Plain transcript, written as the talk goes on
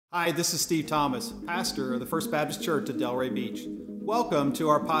Hi, this is Steve Thomas, pastor of the First Baptist Church at Delray Beach. Welcome to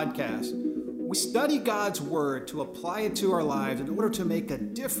our podcast. We study God's Word to apply it to our lives in order to make a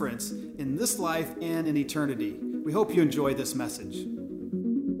difference in this life and in eternity. We hope you enjoy this message.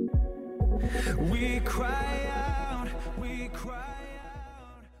 We cry out, we cry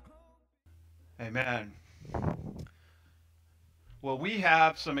out. Amen. Well, we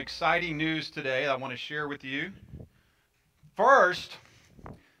have some exciting news today I want to share with you. First,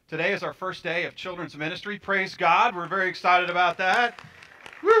 today is our first day of children's ministry. Praise God. We're very excited about that.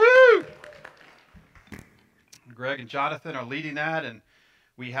 Woohoo! Greg and Jonathan are leading that, and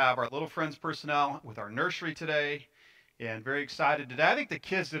we have our Little Friends personnel with our nursery today, and very excited today. I think the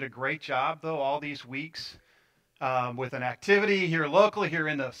kids did a great job, though, all these weeks with an activity here locally, here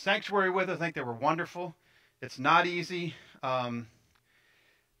in the sanctuary with us. I think they were wonderful. It's not easy.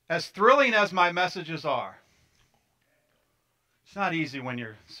 As thrilling as my messages are, it's not easy when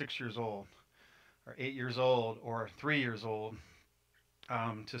you're 6 years old or 8 years old or 3 years old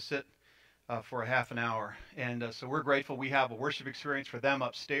to sit for a half an hour. And so we're grateful we have a worship experience for them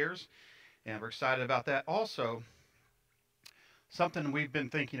upstairs, and we're excited about that. Also, something we've been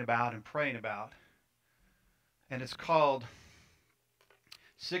thinking about and praying about, and it's called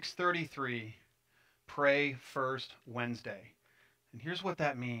 633 Pray First Wednesday. And here's what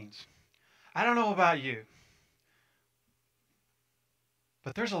that means. I don't know about you,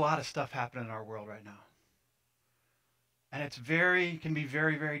 but there's a lot of stuff happening in our world right now. And can be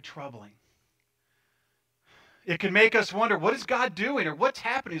very, very troubling. It can make us wonder, what is God doing? Or what's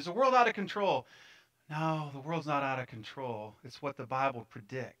happening? Is the world out of control? No, the world's not out of control. It's what the Bible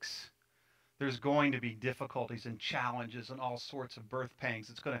predicts. There's going to be difficulties and challenges and all sorts of birth pangs.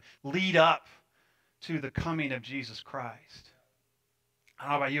 It's going to lead up to the coming of Jesus Christ. I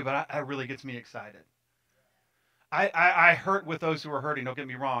don't know about you, but that really gets me excited. I hurt with those who are hurting. Don't get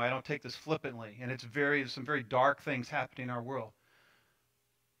me wrong. I don't take this flippantly. And there's some very dark things happening in our world.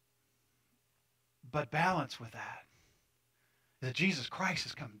 But balance with that is that Jesus Christ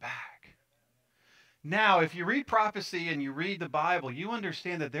is coming back. Now, if you read prophecy and you read the Bible, you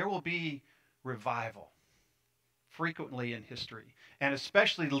understand that there will be revival frequently in history, and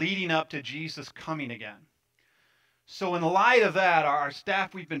especially leading up to Jesus coming again. So in the light of that, our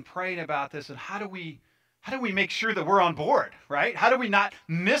staff, we've been praying about this, and how do we make sure that we're on board, right? How do we not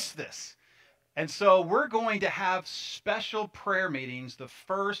miss this? And so we're going to have special prayer meetings the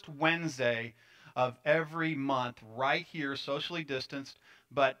first Wednesday of every month right here, socially distanced,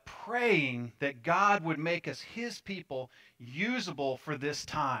 but praying that God would make us his people usable for this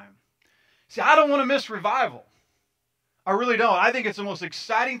time. See, I don't want to miss revival. I really don't. I think it's the most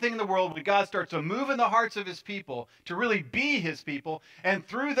exciting thing in the world when God starts to move in the hearts of his people to really be his people, and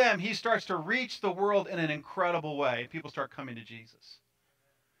through them he starts to reach the world in an incredible way. People start coming to Jesus.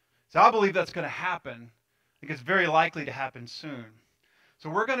 So I believe that's going to happen. I think it's very likely to happen soon. So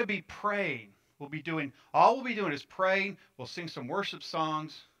we're going to be praying. All we'll be doing is praying. We'll sing some worship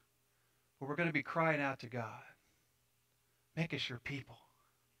songs, but we're going to be crying out to God. Make us your people.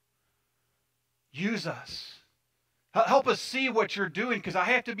 Use us. Help us see what you're doing, because I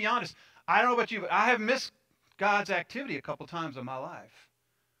have to be honest. I don't know about you, but I have missed God's activity a couple times in my life.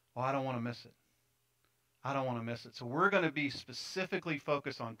 Well, I don't want to miss it. I don't want to miss it. So we're going to be specifically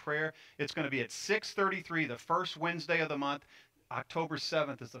focused on prayer. It's going to be at 6:33, the first Wednesday of the month. October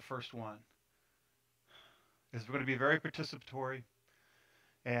 7th is the first one. It's going to be very participatory.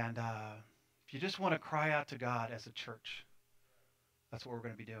 And if you just want to cry out to God as a church, that's what we're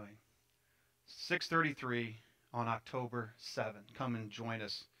going to be doing. 6:33 on October 7th. Come and join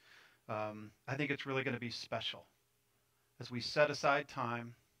us. I think it's really going to be special as we set aside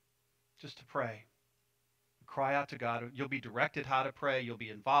time just to pray. Cry out to God. You'll be directed how to pray. You'll be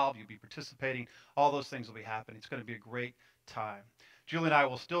involved. You'll be participating. All those things will be happening. It's going to be a great time. Julie and I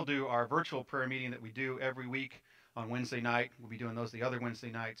will still do our virtual prayer meeting that we do every week on Wednesday night. We'll be doing those the other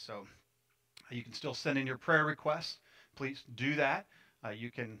Wednesday nights. So you can still send in your prayer requests. Please do that.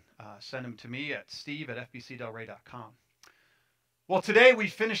 You can send them to me at steve@fbcdelray.com. Well, today we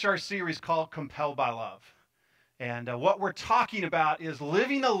finish our series called Compelled by Love. And what we're talking about is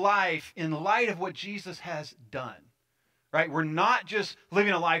living a life in light of what Jesus has done. Right? We're not just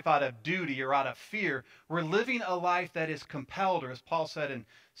living a life out of duty or out of fear. We're living a life that is compelled, or as Paul said in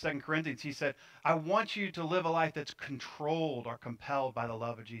 2 Corinthians, he said, I want you to live a life that's controlled or compelled by the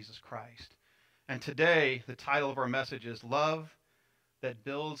love of Jesus Christ. And today, the title of our message is Love That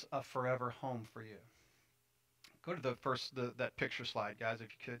Builds a Forever Home for You. Go to that picture slide, guys, if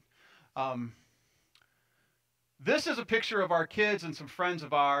you could. This is a picture of our kids and some friends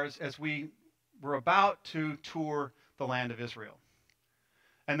of ours as we were about to tour the land of Israel.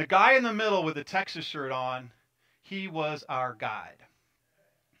 And the guy in the middle with the Texas shirt on, he was our guide.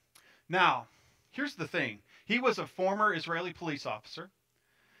 Now, here's the thing. He was a former Israeli police officer,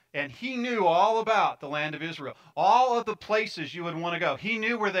 and he knew all about the land of Israel, all of the places you would want to go. He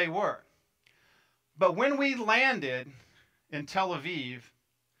knew where they were. But when we landed in Tel Aviv,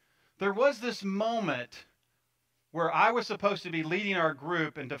 there was this moment where I was supposed to be leading our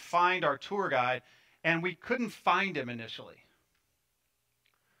group and to find our tour guide, and we couldn't find him initially.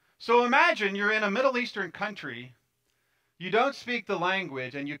 So imagine you're in a Middle Eastern country, you don't speak the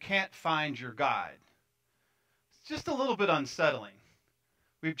language, and you can't find your guide. It's just a little bit unsettling.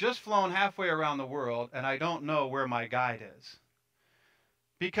 We've just flown halfway around the world, and I don't know where my guide is.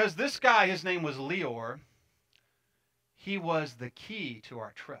 Because this guy, his name was Leor, he was the key to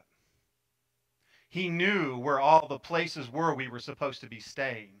our trip. He knew where all the places were we were supposed to be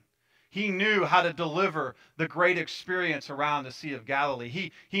staying. He knew how to deliver the great experience around the Sea of Galilee.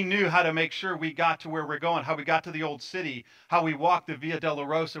 He knew how to make sure we got to where we're going, how we got to the old city, how we walked the Via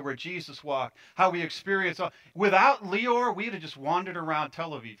Dolorosa where Jesus walked, how we experienced. Without Leor, we'd have just wandered around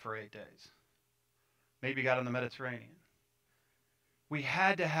Tel Aviv for 8 days. Maybe got in the Mediterranean. We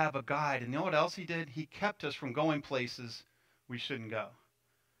had to have a guide. And you know what else he did? He kept us from going places we shouldn't go.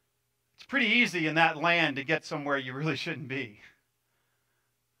 It's pretty easy in that land to get somewhere you really shouldn't be.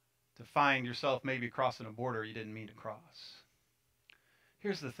 To find yourself maybe crossing a border you didn't mean to cross.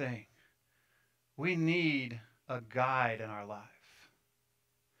 Here's the thing. We need a guide in our life.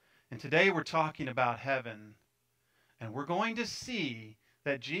 And today we're talking about heaven. And we're going to see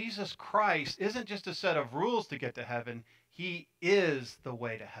that Jesus Christ isn't just a set of rules to get to heaven. He is the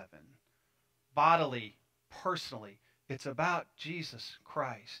way to heaven. Bodily, personally. It's about Jesus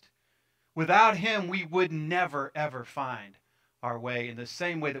Christ. Without him, we would never, ever find our way in the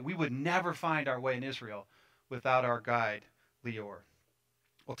same way that we would never find our way in Israel without our guide, Leor.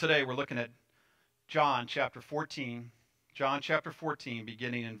 Well, today we're looking at John chapter 14. John chapter 14,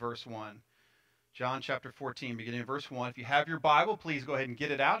 beginning in verse 1. John chapter 14, beginning in verse 1. If you have your Bible, please go ahead and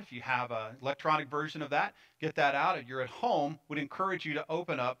get it out. If you have an electronic version of that, get that out. If you're at home, would encourage you to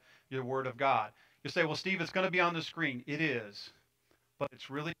open up your Word of God. You say, well, Steve, it's going to be on the screen. It is. But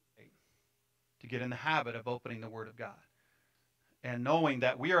it's really great to get in the habit of opening the Word of God. And knowing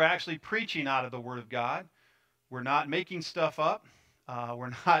that we are actually preaching out of the Word of God. We're not making stuff up.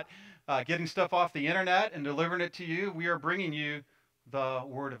 We're not getting stuff off the internet and delivering it to you. We are bringing you the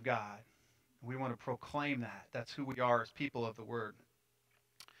Word of God. We want to proclaim that. That's who we are as people of the Word.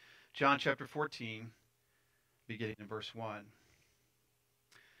 John chapter 14, beginning in verse 1.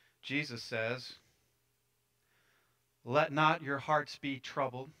 Jesus says, "Let not your hearts be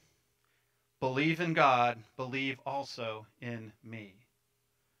troubled. Believe in God, believe also in me."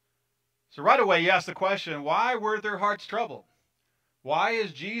 So right away you ask the question, why were their hearts troubled? Why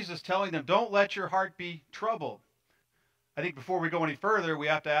is Jesus telling them, don't let your heart be troubled? I think before we go any further, we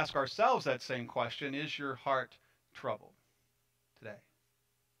have to ask ourselves that same question. Is your heart troubled today?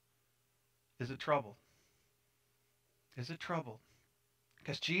 Is it troubled? Is it troubled?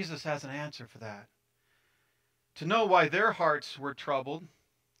 Because Jesus has an answer for that. To know why their hearts were troubled,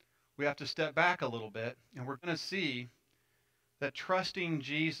 we have to step back a little bit, and we're going to see that trusting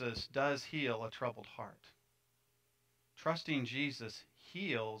Jesus does heal a troubled heart. Trusting Jesus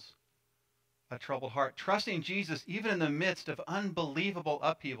heals a troubled heart. Trusting Jesus even in the midst of unbelievable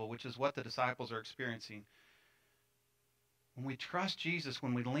upheaval, which is what the disciples are experiencing. When we trust Jesus,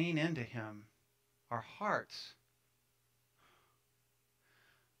 when we lean into him, our hearts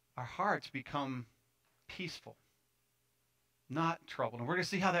become peaceful. Not troubled. And we're going to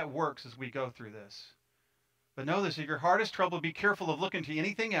see how that works as we go through this. But know this, if your heart is troubled, be careful of looking to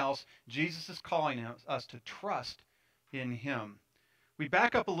anything else. Jesus is calling us to trust in him. We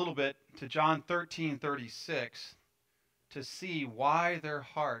back up a little bit to John 13:36 to see why their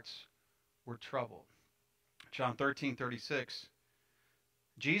hearts were troubled. John 13:36,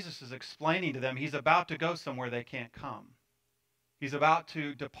 Jesus is explaining to them he's about to go somewhere they can't come. He's about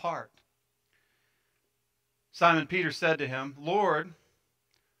to depart. Simon Peter said to him, "Lord,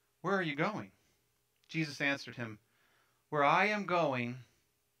 where are you going?" Jesus answered him, "Where I am going,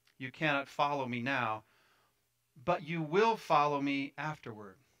 you cannot follow me now, but you will follow me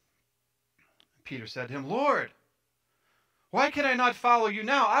afterward." Peter said to him, "Lord, why can I not follow you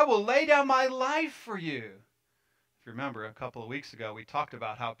now? I will lay down my life for you." If you remember, a couple of weeks ago, we talked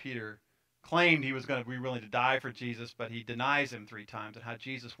about how Peter claimed he was going to be willing to die for Jesus, but he denies him 3 times, and how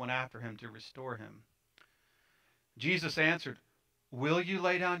Jesus went after him to restore him. Jesus answered, "Will you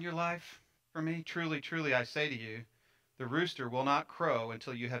lay down your life for me? Truly, truly, I say to you, the rooster will not crow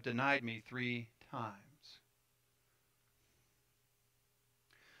until you have denied me 3 times.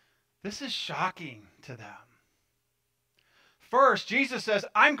 This is shocking to them. First, Jesus says,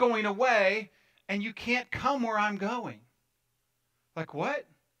 I'm going away, and you can't come where I'm going. Like, what?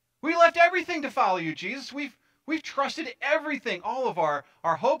 We left everything to follow you, Jesus. We've trusted everything. All of our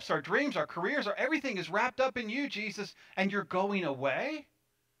hopes, our dreams, our careers, everything is wrapped up in you, Jesus, and you're going away?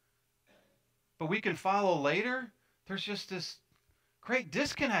 But we can follow later? There's just this great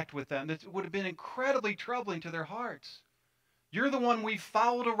disconnect with them that would have been incredibly troubling to their hearts. You're the one we've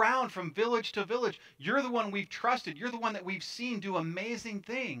followed around from village to village. You're the one we've trusted. You're the one that we've seen do amazing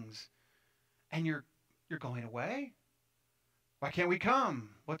things. And you're going away? Why can't we come?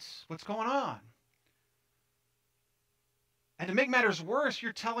 What's going on? And to make matters worse,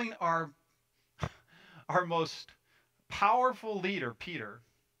 you're telling our most powerful leader, Peter,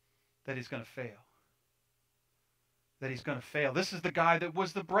 that he's going to fail. That he's going to fail. This is the guy that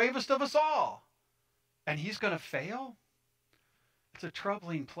was the bravest of us all. And he's going to fail? It's a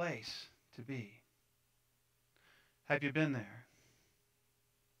troubling place to be. Have you been there?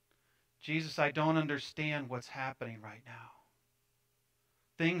 Jesus, I don't understand what's happening right now.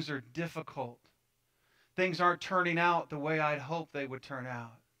 Things are difficult. Things aren't turning out the way I'd hoped they would turn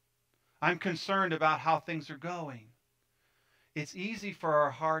out. I'm concerned about how things are going. It's easy for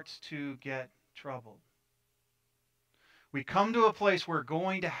our hearts to get troubled. We come to a place where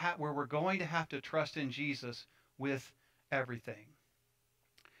we're going to have to trust in Jesus with everything.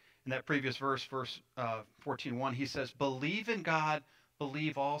 In that previous verse 14:1, he says, believe in God,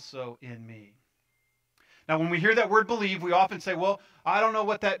 believe also in me. Now, when we hear that word believe, we often say, well, I don't know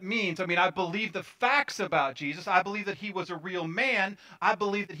what that means. I mean, I believe the facts about Jesus. I believe that he was a real man. I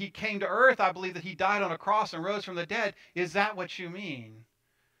believe that he came to earth. I believe that he died on a cross and rose from the dead. Is that what you mean?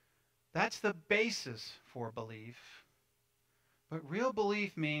 That's the basis for belief. But real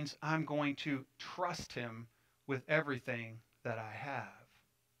belief means I'm going to trust him with everything that I have.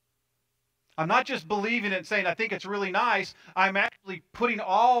 I'm not just believing it and saying, I think it's really nice. I'm actually putting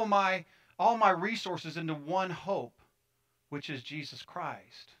all my resources into one hope, which is Jesus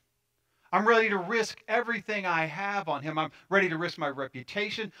Christ. I'm ready to risk everything I have on him. I'm ready to risk my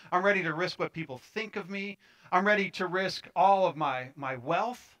reputation. I'm ready to risk what people think of me. I'm ready to risk all of my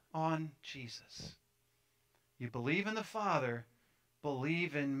wealth on Jesus. You believe in the Father,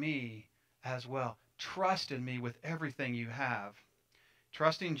 believe in me as well. Trust in me with everything you have.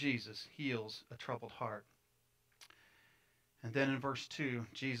 Trusting Jesus heals a troubled heart. And then in verse 2,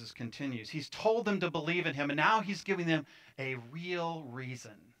 Jesus continues. He's told them to believe in him, and now he's giving them a real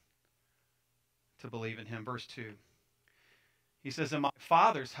reason to believe in him. Verse 2, he says, in my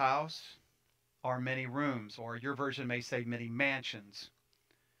Father's house are many rooms, or your version may say many mansions.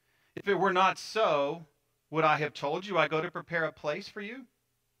 If it were not so, would I have told you I go to prepare a place for you?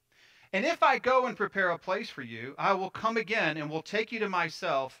 And if I go and prepare a place for you, I will come again and will take you to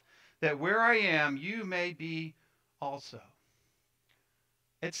myself, that where I am, you may be also.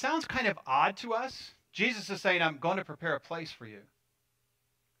 It sounds kind of odd to us. Jesus is saying, I'm going to prepare a place for you.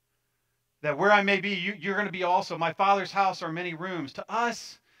 That where I may be, you're going to be also. My Father's house are many rooms. To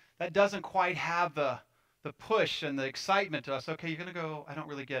us, that doesn't quite have the push and the excitement to us. Okay, you're going to go, I don't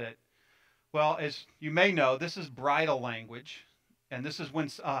really get it. Well, as you may know, this is bridal language. And this is when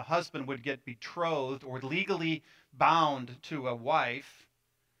a husband would get betrothed or legally bound to a wife.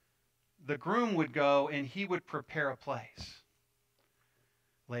 The groom would go and he would prepare a place.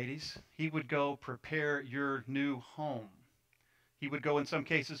 Ladies, he would go prepare your new home. He would go, in some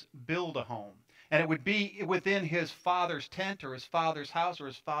cases, build a home. And it would be within his father's tent or his father's house or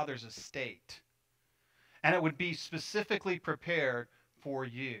his father's estate. And it would be specifically prepared for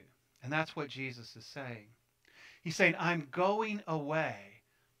you. And that's what Jesus is saying. He's saying, I'm going away,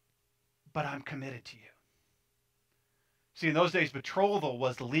 but I'm committed to you. See, in those days, betrothal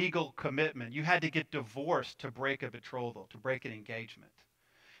was legal commitment. You had to get divorced to break a betrothal, to break an engagement.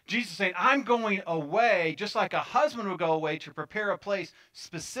 Jesus is saying, I'm going away, just like a husband would go away to prepare a place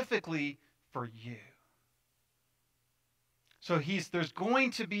specifically for you. So there's going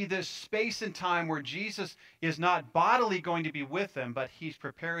to be this space and time where Jesus is not bodily going to be with them, but he's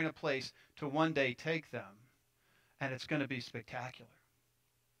preparing a place to one day take them. And it's going to be spectacular.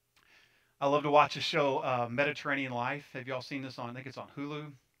 I love to watch a show, Mediterranean Life. Have you all seen this on? I think it's on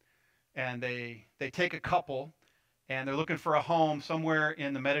Hulu. And they take a couple, and they're looking for a home somewhere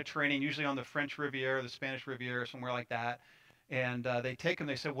in the Mediterranean, usually on the French Riviera, the Spanish Riviera, somewhere like that. And they take them.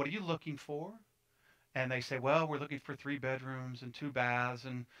 They say, what are you looking for? And they say, well, we're looking for 3 bedrooms and 2 baths,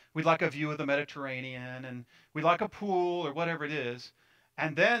 and we'd like a view of the Mediterranean, and we'd like a pool or whatever it is.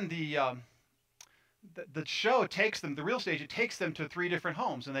 And then the show takes them, the real stage, it takes them to 3 different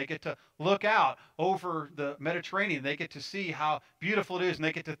homes, and they get to look out over the Mediterranean. They get to see how beautiful it is, and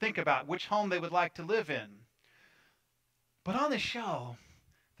they get to think about which home they would like to live in. But on the show,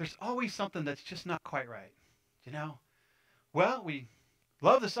 there's always something that's just not quite right, you know? Well, we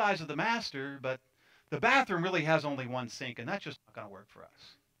love the size of the master, but the bathroom really has only one sink, and that's just not going to work for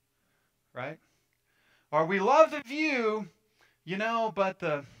us, right? Or we love the view, you know, but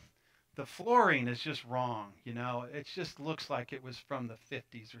the flooring is just wrong, you know. It just looks like it was from the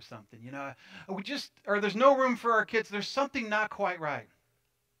 50s or something, you know. Or there's no room for our kids. There's something not quite right.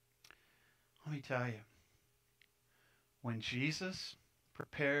 Let me tell you, when Jesus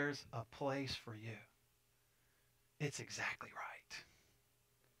prepares a place for you, it's exactly right.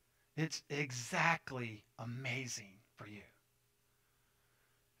 It's exactly amazing for you.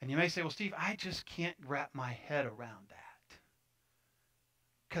 And you may say, well, Steve, I just can't wrap my head around that.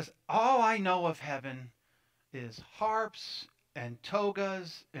 Because all I know of heaven is harps and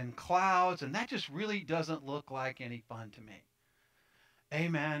togas and clouds, and that just really doesn't look like any fun to me.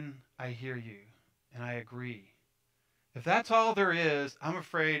 Amen. I hear you, and I agree. If that's all there is, I'm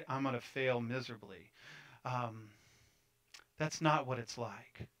afraid I'm going to fail miserably. That's not what it's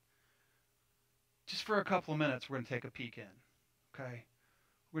like. Just for a couple of minutes, we're going to take a peek in, okay?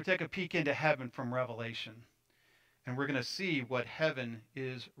 We're going to take a peek into heaven from Revelation. And we're going to see what heaven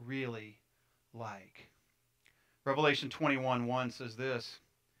is really like. Revelation 21:1 says this,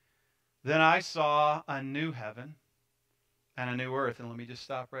 "Then I saw a new heaven and a new earth." And let me just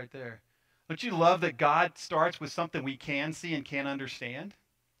stop right there. Don't you love that God starts with something we can see and can understand?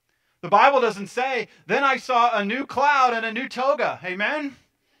 The Bible doesn't say, "Then I saw a new cloud and a new toga." Amen?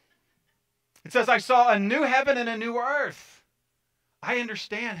 It says, "I saw a new heaven and a new earth." I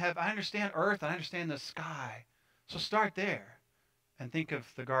understand earth, I understand the sky. So start there and think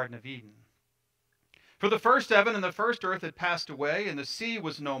of the Garden of Eden. "For the first heaven and the first earth had passed away, and the sea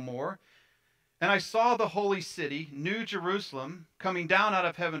was no more. And I saw the holy city, New Jerusalem, coming down out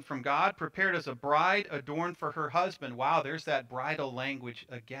of heaven from God, prepared as a bride adorned for her husband." Wow, there's that bridal language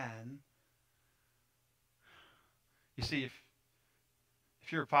again. You see, if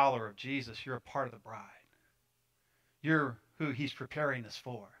you're a follower of Jesus, you're a part of the bride. You're who he's preparing us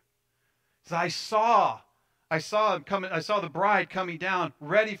for. So I saw the bride coming down,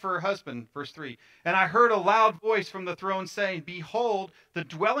 ready for her husband, verse 3. "And I heard a loud voice from the throne saying, 'Behold, the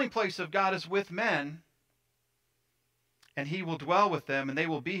dwelling place of God is with men, and he will dwell with them, and they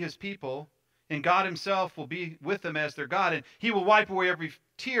will be his people, and God himself will be with them as their God. And he will wipe away every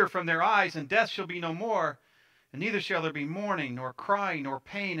tear from their eyes, and death shall be no more. And neither shall there be mourning, nor crying, nor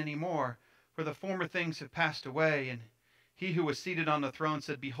pain any more, for the former things have passed away.' And he who was seated on the throne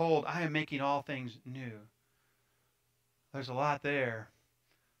said, 'Behold, I am making all things new.'" There's a lot there,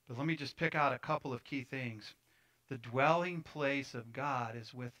 but let me just pick out a couple of key things. The dwelling place of God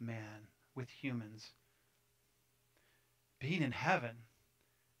is with man, with humans. Being in heaven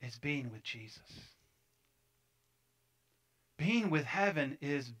is being with Jesus. Being with heaven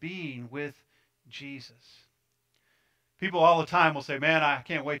is being with Jesus. People all the time will say, "Man, I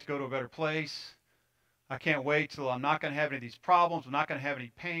can't wait to go to a better place. I can't wait till I'm not going to have any of these problems. I'm not going to have any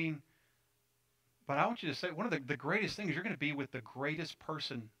pain." But I want you to say, one of the greatest things, you're going to be with the greatest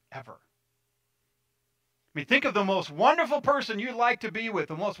person ever. I mean, think of the most wonderful person you'd like to be with,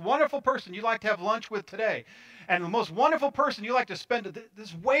 the most wonderful person you'd like to have lunch with today, and the most wonderful person you like to spend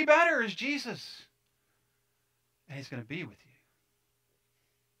this way better is Jesus. And he's going to be with you.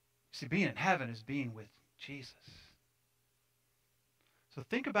 See, being in heaven is being with Jesus. So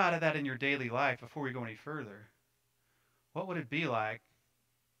think about that in your daily life before we go any further. What would it be like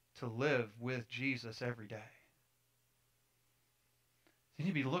to live with Jesus every day? You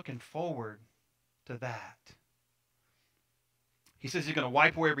need to be looking forward to that. He says he's going to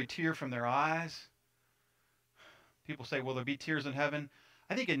wipe away every tear from their eyes. People say, will there be tears in heaven?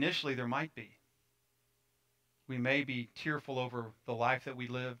 I think initially there might be. We may be tearful over the life that we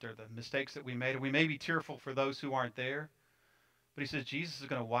lived or the mistakes that we made, or we may be tearful for those who aren't there. But he says Jesus is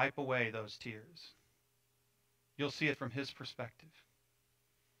going to wipe away those tears. You'll see it from his perspective.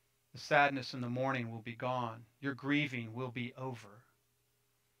 The sadness in the morning will be gone. Your grieving will be over.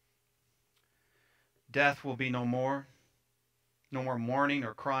 Death will be no more. No more mourning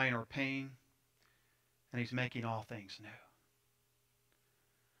or crying or pain. And he's making all things new.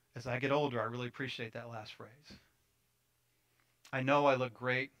 As I get older, I really appreciate that last phrase. I know I look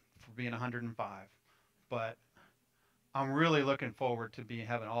great for being 105, but I'm really looking forward to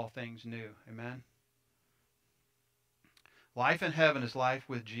having all things new. Amen? Life in heaven is life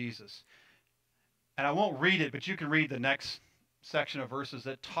with Jesus. And I won't read it, but you can read the next section of verses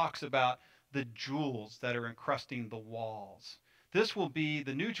that talks about the jewels that are encrusting the walls. This will be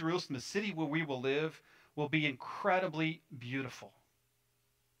the New Jerusalem, the city where we will live, will be incredibly beautiful.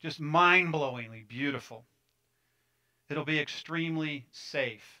 Just mind-blowingly beautiful. It'll be extremely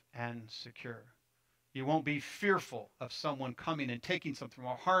safe and secure. You won't be fearful of someone coming and taking something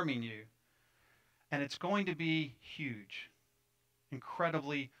or harming you. And it's going to be huge,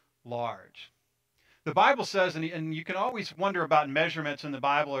 incredibly large. The Bible says, and you can always wonder about measurements in the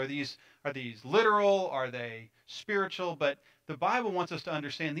Bible. Are these literal? Are they spiritual? But the Bible wants us to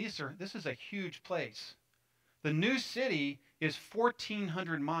understand this is a huge place. The new city is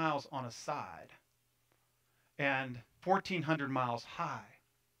 1,400 miles on a side and 1,400 miles high.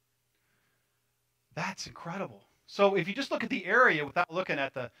 That's incredible. So if you just look at the area without looking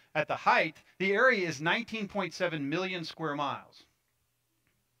at the height, the area is 19.7 million square miles.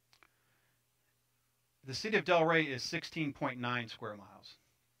 The city of Delray is 16.9 square miles,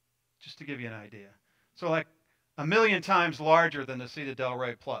 just to give you an idea. So like 1 million times larger than the city of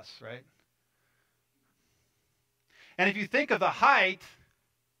Delray plus, right? And if you think of the height,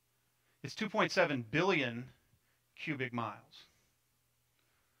 it's 2.7 billion cubic miles.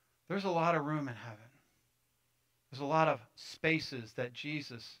 There's a lot of room in heaven. There's a lot of spaces that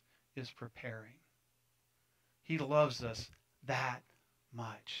Jesus is preparing. He loves us that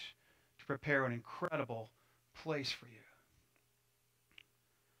much to prepare an incredible place for you.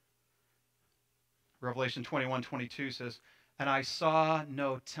 Revelation 21:22 says, "And I saw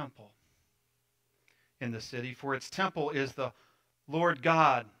no temple in the city, for its temple is the Lord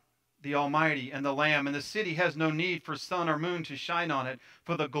God, the Almighty, and the Lamb. And the city has no need for sun or moon to shine on it,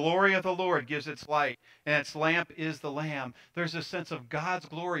 for the glory of the Lord gives its light, and its lamp is the Lamb." There's a sense of God's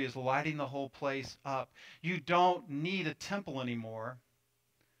glory is lighting the whole place up. You don't need a temple anymore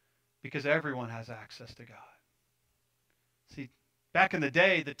because everyone has access to God. See, back in the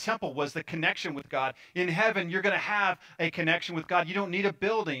day, the temple was the connection with God. In heaven, you're going to have a connection with God. You don't need a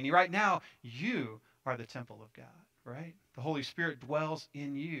building. Right now, you are the temple of God, right? The Holy Spirit dwells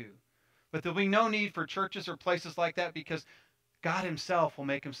in you. But there'll be no need for churches or places like that because God himself will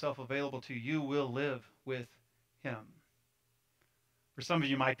make himself available to you. You will live with him. For some of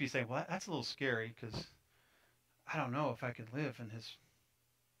you might be saying, well, that's a little scary because I don't know if I could live in his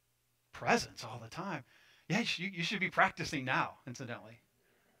presence all the time. Yeah, you should be practicing now, incidentally.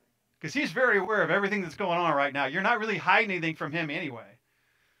 Because he's very aware of everything that's going on right now. You're not really hiding anything from him anyway.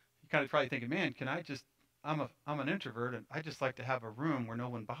 You're kind of probably thinking, man, I'm an introvert, and I just like to have a room where no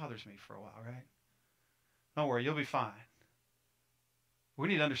one bothers me for a while, right? Don't worry, you'll be fine. We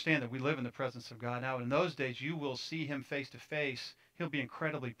need to understand that we live in the presence of God now. In those days, you will see him face to face. He'll be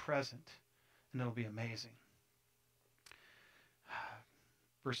incredibly present, and it'll be amazing.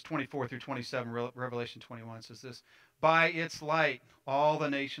 Verse 24 through 27, Revelation 21 says this, "By its light all the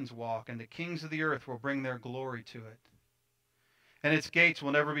nations walk, and the kings of the earth will bring their glory to it. And its gates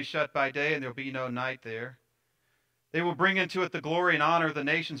will never be shut by day, and there will be no night there. They will bring into it the glory and honor of the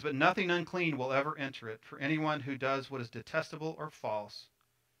nations, but nothing unclean will ever enter it, for anyone who does what is detestable or false,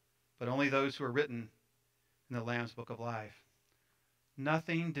 but only those who are written in the Lamb's book of life."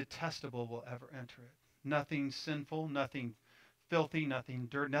 Nothing detestable will ever enter it. Nothing sinful, nothing filthy, nothing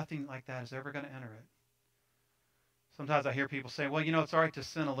dirt, nothing like that is ever going to enter it. Sometimes I hear people say, well, it's all right to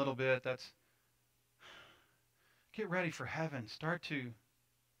sin a little bit. Get ready for heaven. Start to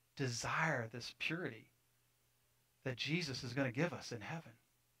desire this purity that Jesus is going to give us in heaven.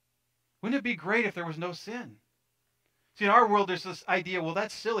 Wouldn't it be great if there was no sin? See, in our world, there's this idea, well,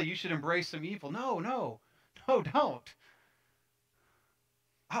 that's silly. You should embrace some evil. No, don't.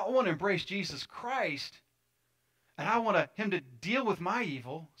 I want to embrace Jesus Christ, and I want him to deal with my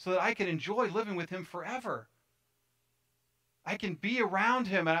evil so that I can enjoy living with him forever. I can be around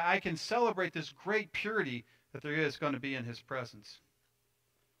him, and I can celebrate this great purity that there is going to be in his presence.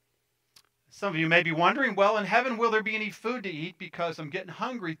 Some of you may be wondering, well, in heaven, will there be any food to eat? Because I'm getting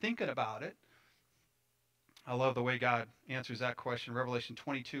hungry thinking about it. I love the way God answers that question. Revelation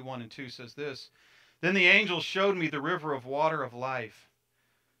 22:1-2 says this, "Then the angel showed me the river of water of life,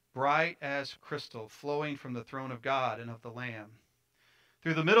 bright as crystal, flowing from the throne of God and of the Lamb.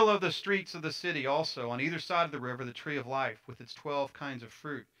 Through the middle of the streets of the city also, on either side of the river, the tree of life with its 12 kinds of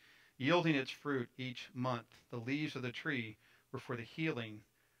fruit, yielding its fruit each month. The leaves of the tree were for the healing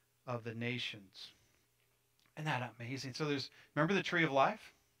of the nations." Isn't that amazing? So remember the tree of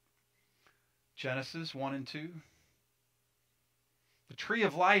life? Genesis 1 and 2. The tree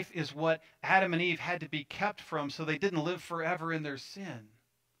of life is what Adam and Eve had to be kept from so they didn't live forever in their sin.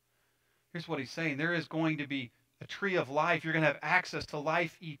 Here's what he's saying. There is going to be a tree of life. You're going to have access to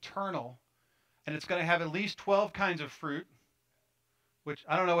life eternal. And it's going to have at least 12 kinds of fruit. which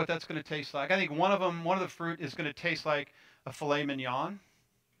I don't know what that's going to taste like. I think one of the fruit is going to taste like a filet mignon.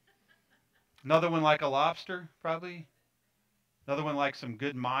 Another one like a lobster, probably. Another one like some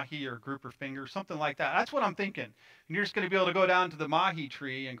good mahi or grouper finger, something like that. That's what I'm thinking. And you're just going to be able to go down to the mahi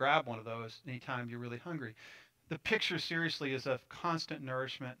tree and grab one of those anytime you're really hungry. The picture, seriously, is of constant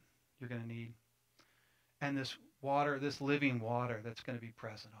nourishment you're going to need. And this water, this living water that's going to be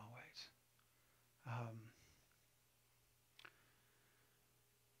present always.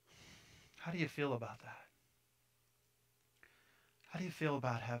 How do you feel about that? How do you feel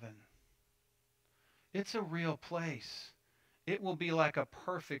about heaven? It's a real place. It will be like a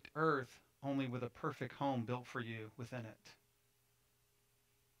perfect earth, only with a perfect home built for you within it.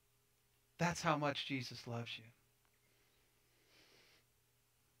 That's how much Jesus loves you.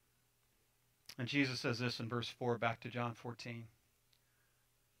 And Jesus says this in verse 4, back to John 14.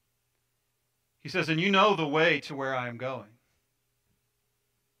 He says, and you know the way to where I am going.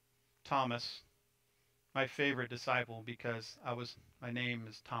 Thomas, my favorite disciple, because my name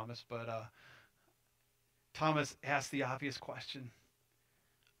is Thomas, but Thomas asked the obvious question.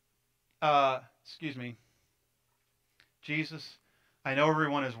 Excuse me. Jesus, I know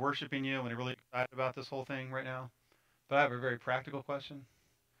everyone is worshiping you and they're really excited about this whole thing right now, but I have a very practical question.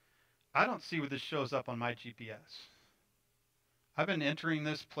 I don't see where this shows up on my GPS. I've been entering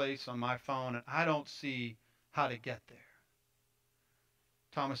this place on my phone and I don't see how to get there.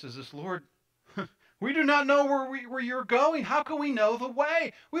 Thomas says this, Lord, we do not know where you're going. How can we know the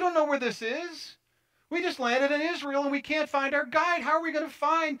way? We don't know where this is. We just landed in Israel and we can't find our guide. How are we going to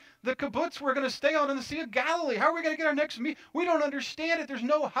find the kibbutz we're going to stay on in the Sea of Galilee? How are we going to get our next meal? We don't understand it.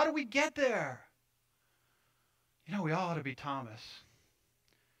 How do we get there? You know, we all ought to be Thomas.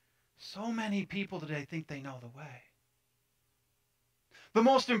 So many people today think they know the way. The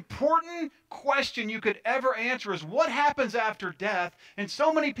most important question you could ever answer is what happens after death? And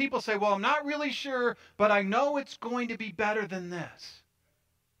so many people say, well, I'm not really sure, but I know it's going to be better than this.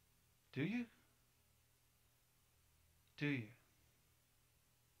 Do you? Do you?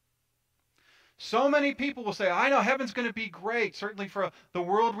 So many people will say, I know heaven's going to be great. Certainly for the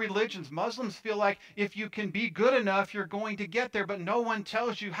world religions, Muslims feel like if you can be good enough, you're going to get there, but no one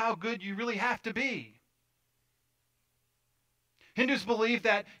tells you how good you really have to be. Hindus believe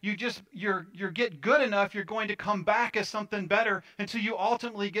that you get good enough, you're going to come back as something better until you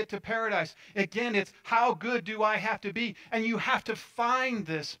ultimately get to paradise. Again, it's how good do I have to be? And you have to find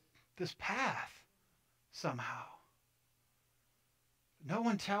this path somehow. No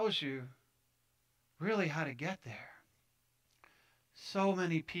one tells you really how to get there. So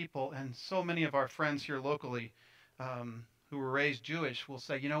many people and so many of our friends here locally who were raised Jewish will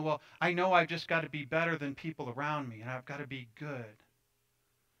say, well, I know I've just got to be better than people around me, and I've got to be good.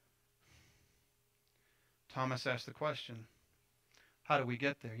 Thomas asked the question, how do we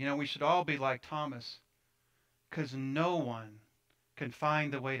get there? We should all be like Thomas, because no one can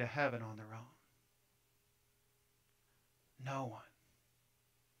find the way to heaven on their own. No one.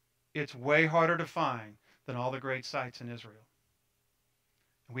 It's way harder to find than all the great sites in Israel.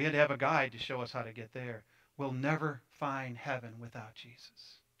 We had to have a guide to show us how to get there. We'll never find heaven without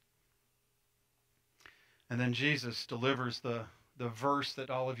Jesus. And then Jesus delivers the verse that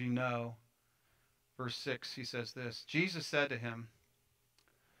all of you know. Verse 6, he says this. Jesus said to him,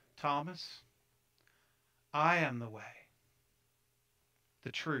 Thomas, I am the way,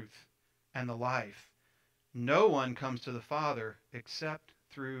 the truth, and the life. No one comes to the Father except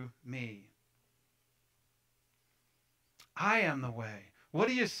through me. I am the way. What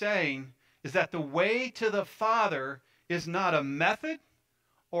he is saying is that the way to the Father is not a method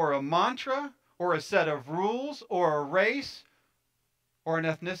or a mantra or a set of rules or a race or an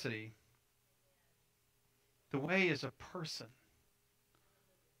ethnicity. The way is a person.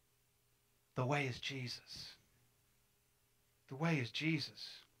 The way is Jesus. The way is Jesus.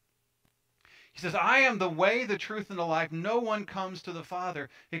 He says, I am the way, the truth, and the life. No one comes to the Father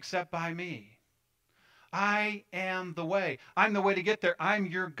except by me. I am the way. I'm the way to get there. I'm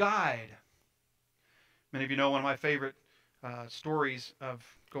your guide. Many of you know one of my favorite stories of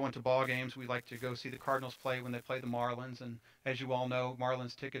going to ball games. We like to go see the Cardinals play when they play the Marlins. And as you all know,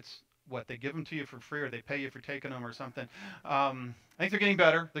 Marlins tickets, they give them to you for free or they pay you for taking them or something. I think they're getting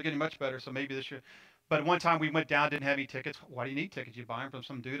better. They're getting much better. So maybe this year. But one time we went down, didn't have any tickets. Why do you need tickets? You buy them from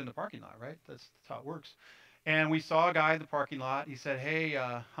some dude in the parking lot, right? That's how it works. And we saw a guy in the parking lot. He said, hey,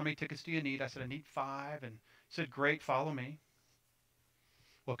 how many tickets do you need? I said, I need 5. And he said, great, follow me.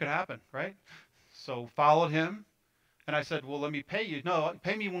 What could happen, right? So followed him. And I said, well, let me pay you. No,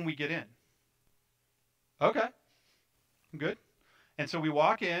 pay me when we get in. Okay, good. And so we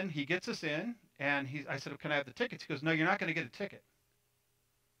walk in. He gets us in. And I said, can I have the tickets? He goes, no, you're not going to get a ticket.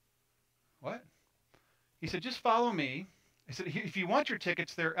 What? He said, just follow me. He said, if you want your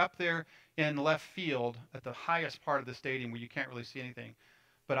tickets, they're up there in left field at the highest part of the stadium where you can't really see anything.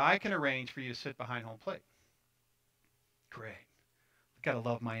 But I can arrange for you to sit behind home plate. Great. Gotta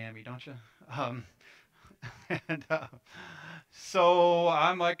love Miami, don't you? And so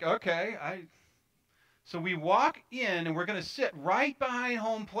I'm like, okay. So we walk in, and we're going to sit right behind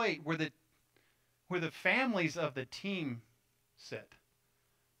home plate where the families of the team sit,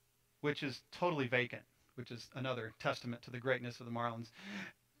 which is totally vacant, which is another testament to the greatness of the Marlins.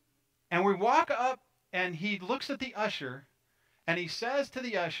 And we walk up, and he looks at the usher, and he says to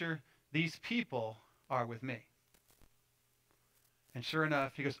the usher, these people are with me. And sure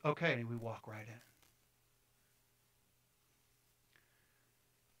enough, he goes, okay, and we walk right in.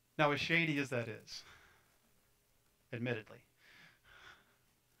 Now, as shady as that is, admittedly,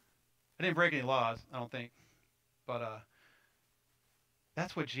 I didn't break any laws, I don't think, but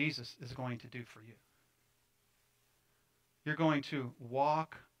that's what Jesus is going to do for you. You're going to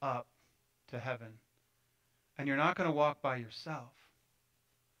walk up to heaven, and you're not going to walk by yourself.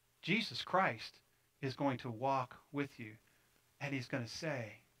 Jesus Christ is going to walk with you, and he's going to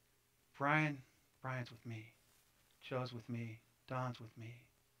say, Brian's with me, Joe's with me, Don's with me.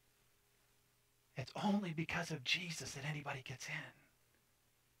 It's only because of Jesus that anybody gets in.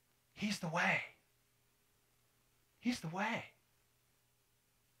 He's the way. He's the way.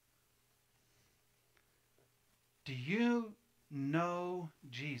 Do you know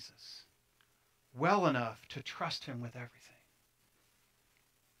Jesus well enough to trust him with everything?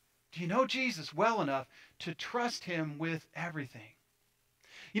 Do you know Jesus well enough to trust him with everything?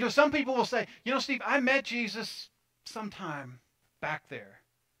 You know, some people will say, you know, Steve, I met Jesus sometime back there.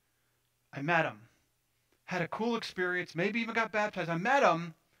 I met him. Had a cool experience. Maybe even got baptized. I met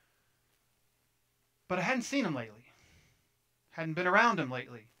him, but I hadn't seen him lately. Hadn't been around him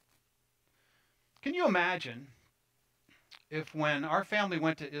lately. Can you imagine if when our family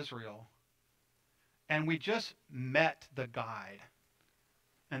went to Israel and we just met the guide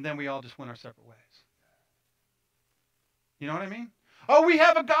and then we all just went our separate ways? You know what I mean? Oh, we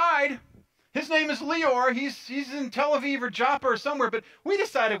have a guide. His name is Leor. He's in Tel Aviv or Joppa or somewhere, but we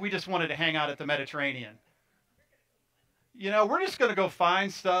decided we just wanted to hang out at the Mediterranean. You know, we're just going to go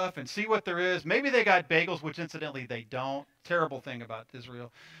find stuff and see what there is. Maybe they got bagels, which incidentally they don't. Terrible thing about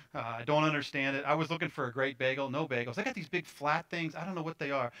Israel. I don't understand it. I was looking for a great bagel. No bagels. They got these big flat things. I don't know what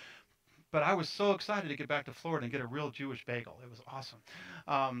they are. But I was so excited to get back to Florida and get a real Jewish bagel. It was awesome.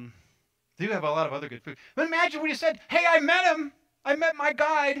 They do have a lot of other good food. But imagine we just said, hey, I met him. I met my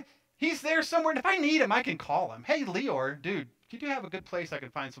guide. He's there somewhere. And if I need him, I can call him. Hey, Leor, dude, do you have a good place I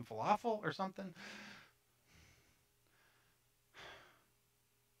can find some falafel or something?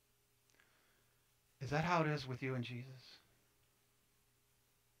 Is that how it is with you and Jesus?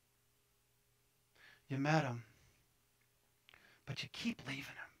 You met him, but you keep leaving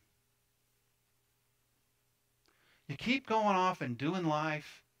him. You keep going off and doing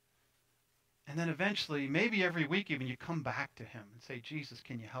life, and then eventually, maybe every week even, you come back to him and say, Jesus,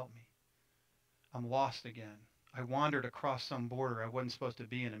 can you help me? I'm lost again. I wandered across some border I wasn't supposed to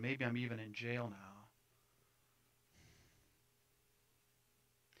be in, and maybe I'm even in jail now.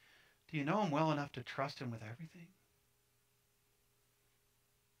 Do you know him well enough to trust him with everything?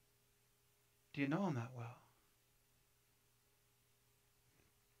 Do you know him that well?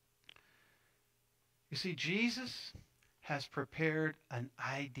 You see, Jesus has prepared an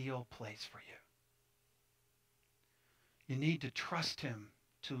ideal place for you. You need to trust him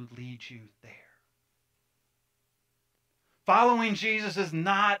to lead you there. Following Jesus is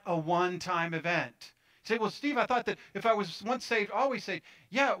not a one-time event. You say, well, Steve, I thought that if I was once saved, always saved.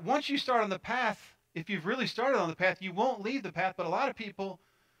 Yeah, once you start on the path, if you've really started on the path, you won't leave the path. But a lot of people,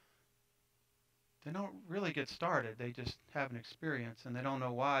 they don't really get started. They just have an experience, and they don't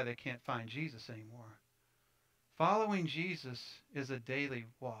know why they can't find Jesus anymore. Following Jesus is a daily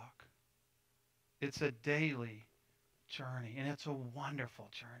walk. It's a daily journey, and it's a wonderful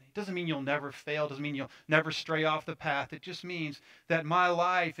journey. It doesn't mean you'll never fail. It doesn't mean you'll never stray off the path. It just means that my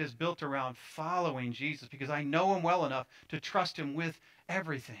life is built around following Jesus because I know him well enough to trust him with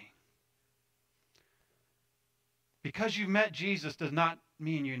everything. Because you've met Jesus does not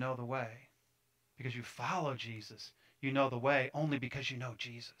mean you know the way. Because you follow Jesus, you know the way only because you know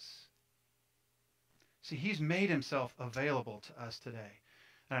Jesus. See, he's made himself available to us today.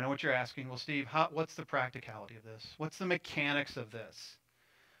 And I know what you're asking. Well, Steve, what's the practicality of this? What's the mechanics of this?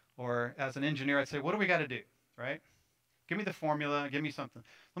 Or as an engineer, I'd say, what do we got to do, right? Give me the formula. Give me something.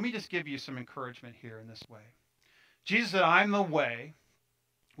 Let me just give you some encouragement here in this way. Jesus said, I'm the way,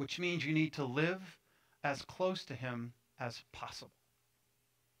 which means you need to live as close to him as possible.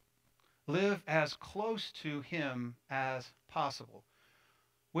 Live as close to him as possible,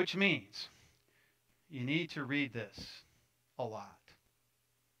 which means you need to read this a lot.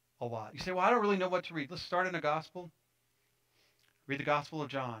 A lot. You say, well, I don't really know what to read. Let's start in the gospel. Read the Gospel of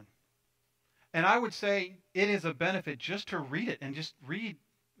John. And I would say it is a benefit just to read it and just read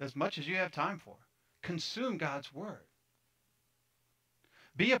as much as you have time for. Consume God's word.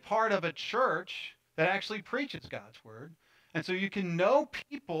 Be a part of a church that actually preaches God's word. And so you can know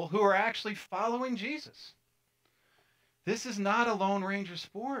people who are actually following Jesus. This is not a Lone Ranger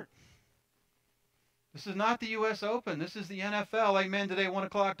sport. This is not the U.S. Open. This is the NFL. Amen. Today, 1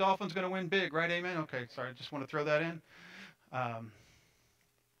 o'clock, Dolphins going to win big, right? Amen. Okay, sorry. I just want to throw that in.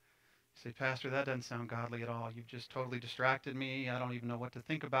 Say, Pastor, that doesn't sound godly at all. You've just totally distracted me. I don't even know what to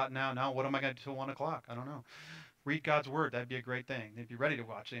think about now. Now, what am I going to do till 1 o'clock? I don't know. Read God's word. That'd be a great thing. They'd be ready to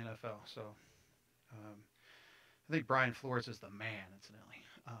watch the NFL. So I think Brian Flores is the man, incidentally.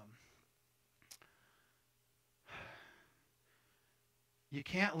 You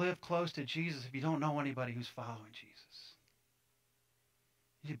can't live close to Jesus if you don't know anybody who's following Jesus.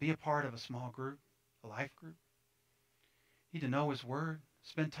 You need to be a part of a small group, a life group. You need to know his word.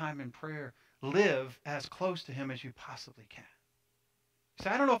 Spend time in prayer. Live as close to him as you possibly can. You say,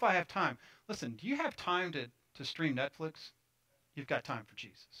 I don't know if I have time. Listen, do you have time to stream Netflix? You've got time for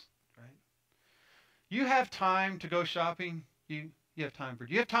Jesus, right? You have time to go shopping. You have time for.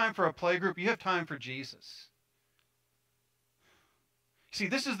 You have time for a play group. You have time for Jesus. See,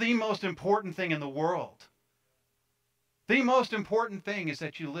 this is the most important thing in the world. The most important thing is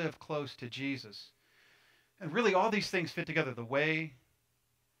that you live close to Jesus. And really, all these things fit together. The way,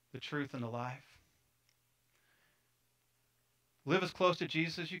 the truth, and the life. Live as close to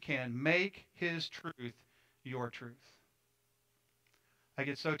Jesus as you can. Make his truth your truth. I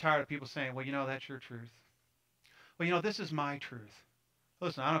get so tired of people saying, well, that's your truth. Well, this is my truth.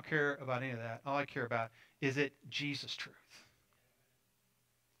 Listen, I don't care about any of that. All I care about is it Jesus' truth.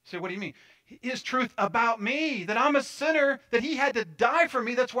 So what do you mean? His truth about me, that I'm a sinner, that he had to die for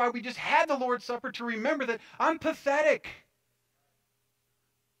me. That's why we just had the Lord's Supper, to remember that I'm pathetic.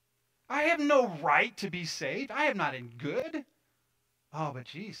 I have no right to be saved. I am not in good. Oh, but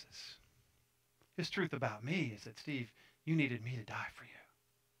Jesus, his truth about me is that, Steve, you needed me to die for you.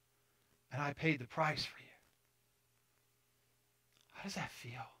 And I paid the price for you. How does that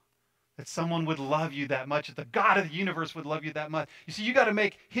feel? That someone would love you that much, that the God of the universe would love you that much. You see, you got to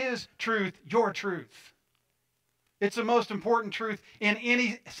make his truth your truth. It's the most important truth in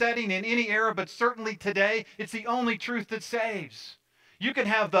any setting, in any era, but certainly today, it's the only truth that saves. You can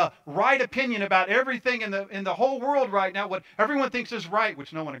have the right opinion about everything in the whole world right now, what everyone thinks is right,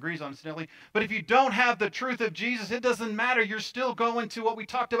 which no one agrees on, incidentally. But if you don't have the truth of Jesus, it doesn't matter. You're still going to what we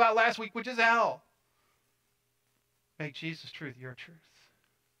talked about last week, which is hell. Make Jesus' truth your truth.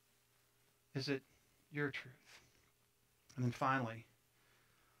 Is it your truth? And then finally,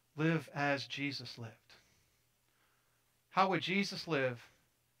 live as Jesus lived. How would Jesus live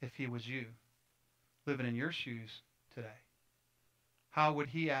if he was you, living in your shoes today? How would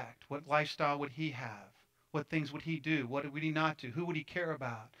he act? What lifestyle would he have? What things would he do? What would he not do? Who would he care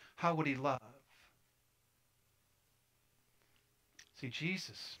about? How would he love? See,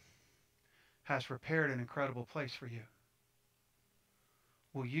 Jesus has prepared an incredible place for you.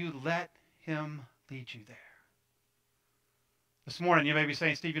 Will you let him lead you there? This morning you may be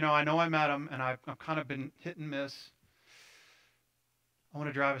saying, Steve, I know I met him and I've kind of been hit and miss. I want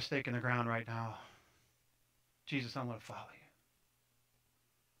to drive a stake in the ground right now. Jesus, I'm going to follow you.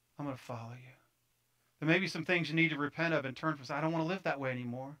 I'm going to follow you. There may be some things you need to repent of and turn from. I don't want to live that way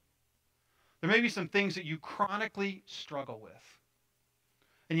anymore. There may be some things that you chronically struggle with.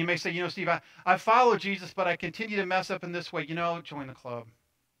 And you may say, Steve, I follow Jesus, but I continue to mess up in this way. Join the club,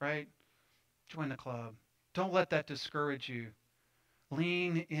 right? Join the club. Don't let that discourage you.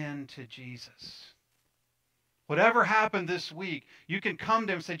 Lean into Jesus. Whatever happened this week, you can come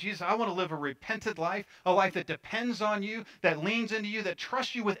to him and say, Jesus, I want to live a repentant life, a life that depends on you, that leans into you, that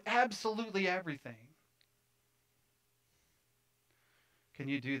trusts you with absolutely everything. Can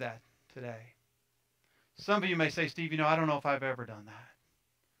you do that today? Some of you may say, Steve, I don't know if I've ever done that.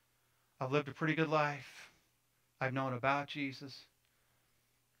 I've lived a pretty good life. I've known about Jesus.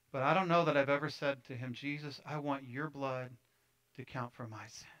 But I don't know that I've ever said to him, Jesus, I want your blood to count for my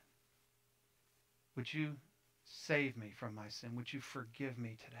sin. Would you save me from my sin? Would you forgive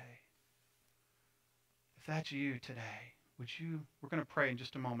me today? If that's you today, we're going to pray in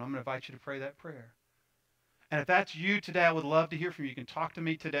just a moment. I'm going to invite you to pray that prayer. And if that's you today, I would love to hear from you. You can talk to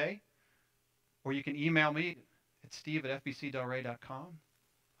me today, or you can email me at steve@fbcdelray.com.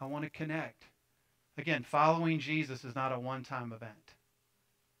 I want to connect. Again, following Jesus is not a one-time event.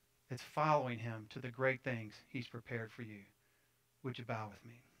 It's following him to the great things he's prepared for you. Would you bow with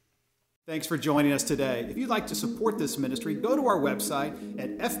me? Thanks for joining us today. If you'd like to support this ministry, go to our website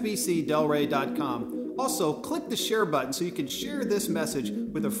at fbcdelray.com. Also, click the share button so you can share this message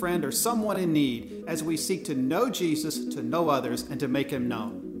with a friend or someone in need as we seek to know Jesus, to know others, and to make him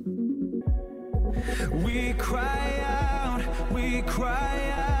known. We cry out, we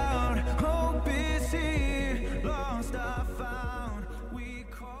cry out.